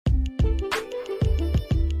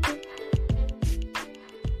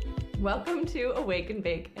Welcome to Awake and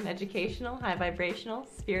Bake, an educational, high vibrational,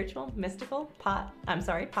 spiritual, mystical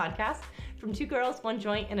podcast from two girls, one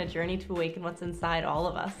joint, and a journey to awaken what's inside all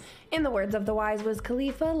of us. In the words of the wise Wiz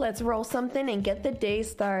Khalifa, let's roll something and get the day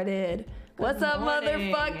started. What's up,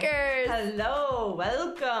 motherfuckers? Hello,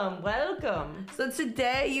 welcome. So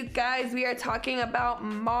today, you guys, we are talking about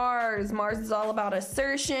Mars. Mars is all about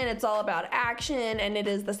assertion, it's all about action, and it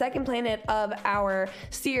is the second planet of our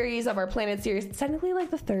series, of our planet series. It's technically like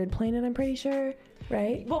the third planet, I'm pretty sure,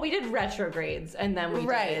 right? Well, we did retrogrades, and then and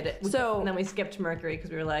then we skipped Mercury because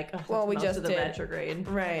we were like, we just did retrograde.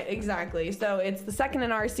 Right, exactly. So it's the second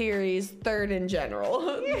in our series, third in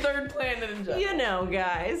general. Third planet in general. You know,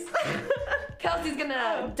 guys. Kelsey's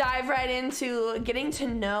gonna dive right into getting to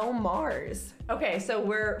know Mars. Okay, so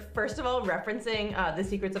we're first of all referencing the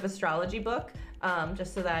Secrets of Astrology book,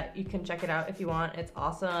 just so that you can check it out if you want. It's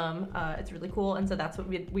awesome. It's really cool, and so that's what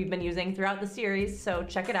we've been using throughout the series, so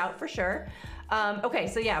check it out for sure. Okay,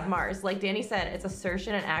 so yeah, Mars. Like Danny said, it's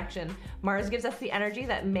assertion and action. Mars gives us the energy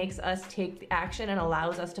that makes us take the action and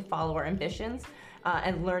allows us to follow our ambitions.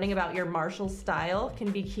 And learning about your martial style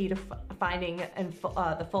can be key to finding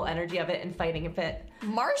the full energy of it and fighting a fit.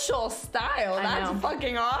 Martial style? That's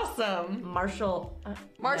fucking awesome. Martial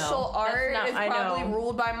art is probably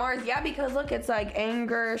ruled by Mars. Yeah, because look, it's like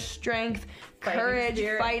anger, strength, courage,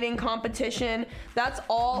 fighting, competition. That's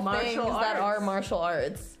all things that are martial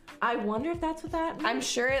arts. I wonder if that's what that means. I'm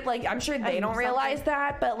sure they don't realize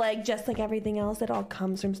that, but like just like everything else, it all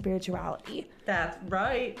comes from spirituality. That's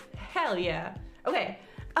right. Hell yeah. Okay.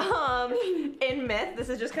 In myth, this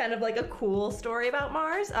is just kind of like a cool story about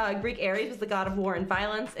Mars. Greek Ares was the god of war and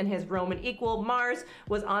violence, and his Roman equal Mars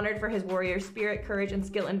was honored for his warrior spirit, courage, and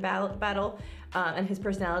skill in battle. And his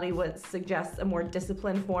personality suggests a more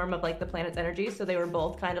disciplined form of like the planet's energy. So they were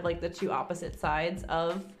both kind of like the two opposite sides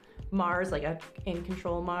of Mars, like a in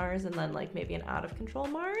control Mars, and then like maybe an out of control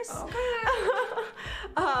Mars. Okay.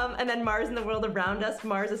 And then Mars in the world around us.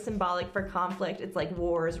 Mars is symbolic for conflict. It's like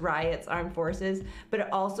wars, riots, armed forces, but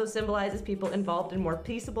it also symbolizes people involved in more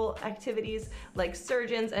peaceable activities like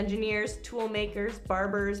surgeons, engineers, tool makers,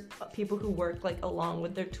 barbers, people who work like along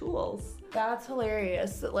with their tools. That's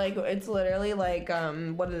hilarious. Like, it's literally like,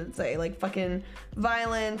 what did it say? Like, fucking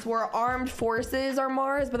violence, where armed forces are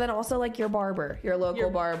Mars, but then also, like, your barber, your local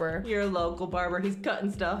barber. Your local barber, he's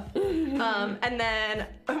cutting stuff. And then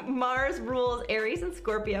Mars rules Aries and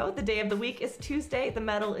Scorpio. The day of the week is Tuesday. The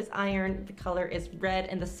metal is iron. The color is red.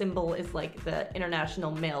 And the symbol is, like, the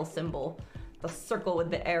international male symbol. The circle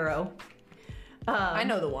with the arrow. I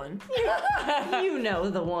know the one. You know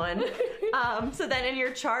the one. So then in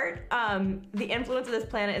your chart, the influence of this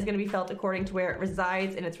planet is going to be felt according to where it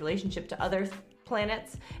resides in its relationship to other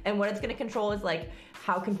planets. And what it's going to control is like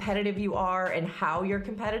how competitive you are and how you're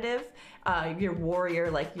competitive. Your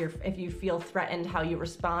warrior, like if you feel threatened, how you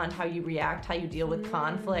respond, how you react, how you deal with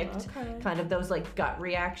conflict, kind of those like gut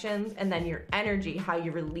reactions. And then your energy, how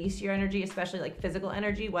you release your energy, especially like physical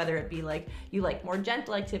energy, whether it be like you like more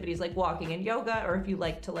gentle activities like walking and yoga, or if you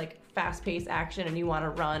like to like fast-paced action and you want to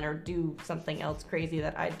run or do something else crazy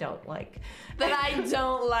that I don't like. Oh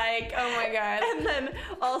my god. And then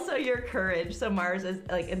also your courage. So Mars is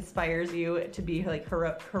like inspires you to be like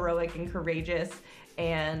heroic and courageous,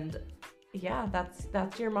 and yeah,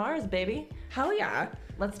 that's your Mars, baby. Hell yeah.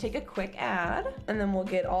 Let's take a quick ad, and then we'll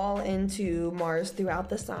get all into Mars throughout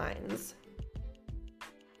the signs.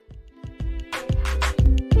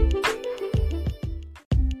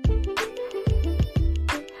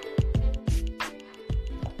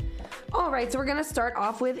 All right, so we're gonna start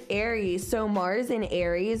off with Aries. So Mars in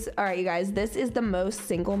Aries. All right, you guys, this is the most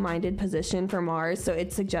single-minded position for Mars. So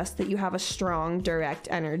it suggests that you have a strong, direct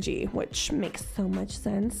energy, which makes so much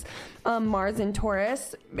sense. Mars in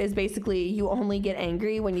Taurus is basically you only get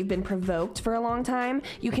angry when you've been provoked for a long time.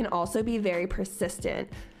 You can also be very persistent.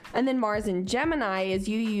 And then Mars in Gemini is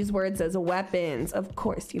you use words as weapons. Of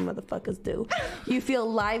course, you motherfuckers do. You feel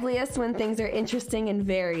liveliest when things are interesting and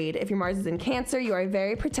varied. If your Mars is in Cancer, you are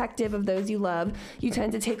very protective of those you love. You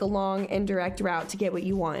tend to take a long and direct route to get what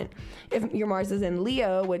you want. If your Mars is in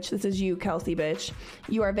Leo, which this is you, Kelsey, bitch,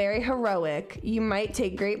 you are very heroic. You might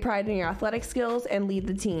take great pride in your athletic skills and lead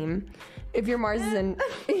the team. If your Mars is in...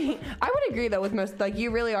 I would agree, though, with most... Like,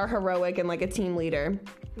 you really are heroic and, like, a team leader.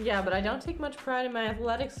 Yeah, but I don't take much pride in my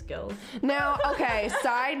athletic skills. Now, okay,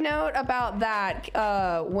 side note about that.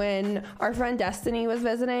 When our friend Destiny was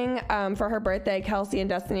visiting for her birthday, Kelsey and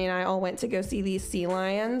Destiny and I all went to go see these sea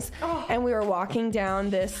lions. Oh. And we were walking down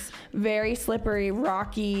this very slippery,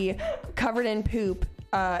 rocky, covered in poop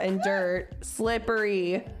and dirt,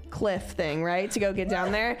 slippery cliff thing, right? To go get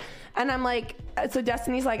down there. And I'm like, so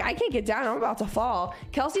Destiny's like, I can't get down. I'm about to fall.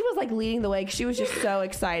 Kelsey was like leading the way 'cause she was just so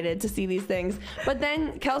excited to see these things. But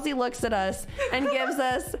then Kelsey looks at us and gives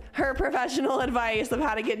us her professional advice of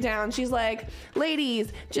how to get down. She's like,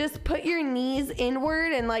 ladies, just put your knees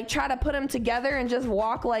inward and like try to put them together and just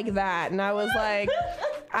walk like that. And I was like,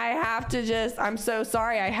 I'm so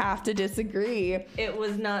sorry. I have to disagree. It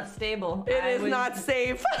was not stable. It is not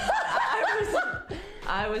safe.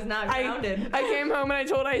 I was not grounded. I came home and I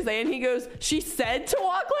told Isaiah and he goes, she said to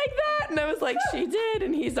walk like that? And I was like, she did.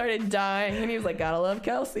 And he started dying and he was like, gotta love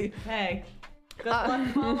Kelsey. Hey, good luck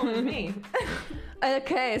following me.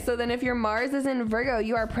 Okay, so then if your Mars is in Virgo,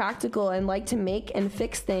 you are practical and like to make and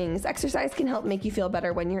fix things. Exercise can help make you feel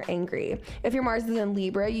better when you're angry. If your Mars is in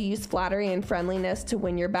Libra, you use flattery and friendliness to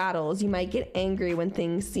win your battles. You might get angry when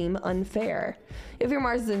things seem unfair. If your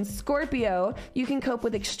Mars is in Scorpio, you can cope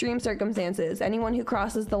with extreme circumstances. Anyone who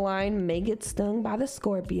crosses the line may get stung by the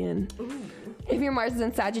scorpion. Ooh. If your Mars is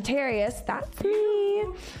in Sagittarius, that's me.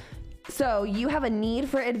 So you have a need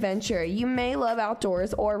for adventure. You may love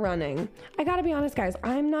outdoors or running. I gotta be honest, guys,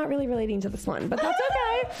 I'm not really relating to this one, but that's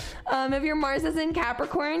okay. If your Mars is in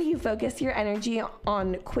Capricorn, you focus your energy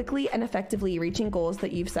on quickly and effectively reaching goals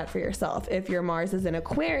that you've set for yourself. If your Mars is in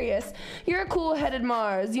Aquarius, you're a cool-headed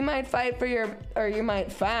Mars. You might fight for you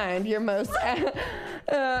might find your most Okay,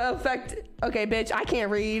 bitch, I can't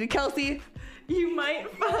read. Kelsey. You might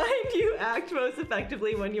find you act most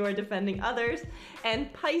effectively when you are defending others.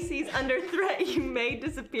 And Pisces, under threat, you may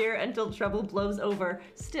disappear until trouble blows over.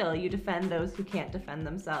 Still, you defend those who can't defend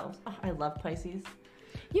themselves. Oh, I love Pisces.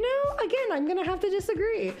 You know, again, I'm gonna have to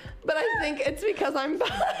disagree, but I think it's because I'm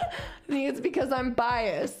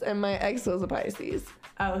biased, and my ex was a Pisces.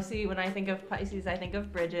 Oh, see, when I think of Pisces, I think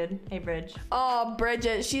of Bridget. Hey, Bridge. Oh,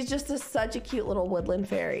 Bridget, she's just such a cute little woodland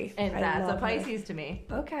fairy. And that's a Pisces to me.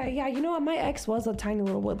 Okay, yeah, you know what? My ex was a tiny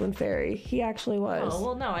little woodland fairy. He actually was. Oh,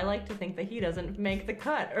 well, no, I like to think that he doesn't make the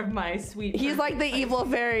cut of my sweet. He's like the evil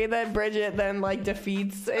fairy that Bridget then like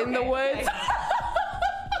defeats in the woods.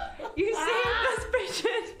 You saved us,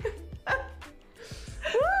 Bridget.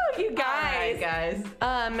 Woo, you guys. All right, guys.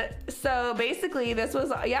 So basically this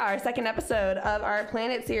was, our second episode of our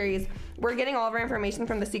planet series. We're getting all of our information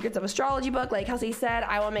from the Secrets of Astrology book. Like Kelsey said,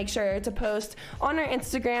 I will make sure to post on our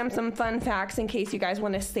Instagram some fun facts in case you guys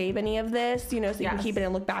want to save any of this, so you can keep it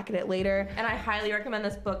and look back at it later. And I highly recommend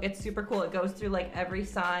this book. It's super cool. It goes through like every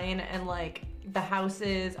sign and like the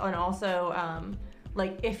houses, and also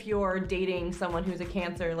like if you're dating someone who's a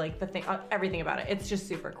Cancer, like the thing, everything about it. It's just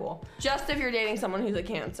super cool. Just if you're dating someone who's a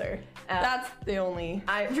Cancer. That's the only.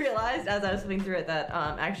 I realized as I was flipping through it that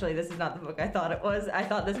actually this is not the book I thought it was. I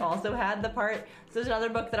thought this also had the part. So there's another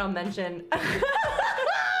book that I'll mention.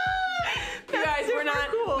 You guys,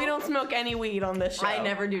 we don't smoke any weed on this show. I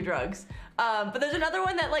never do drugs. But there's another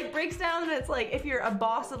one that like breaks down, and it's like if you're a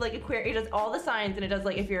boss of like Aquarius, it does all the signs, and it does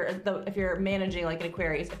like if you're managing like an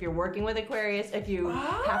Aquarius, if you're working with Aquarius, if you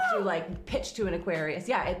have to like pitch to an Aquarius.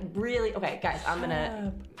 Yeah, it really. Okay, guys, I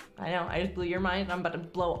know I just blew your mind. I'm about to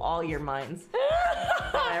blow all your minds.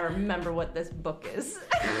 I remember what this book is.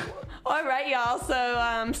 All right, y'all.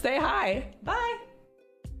 So stay high. Bye.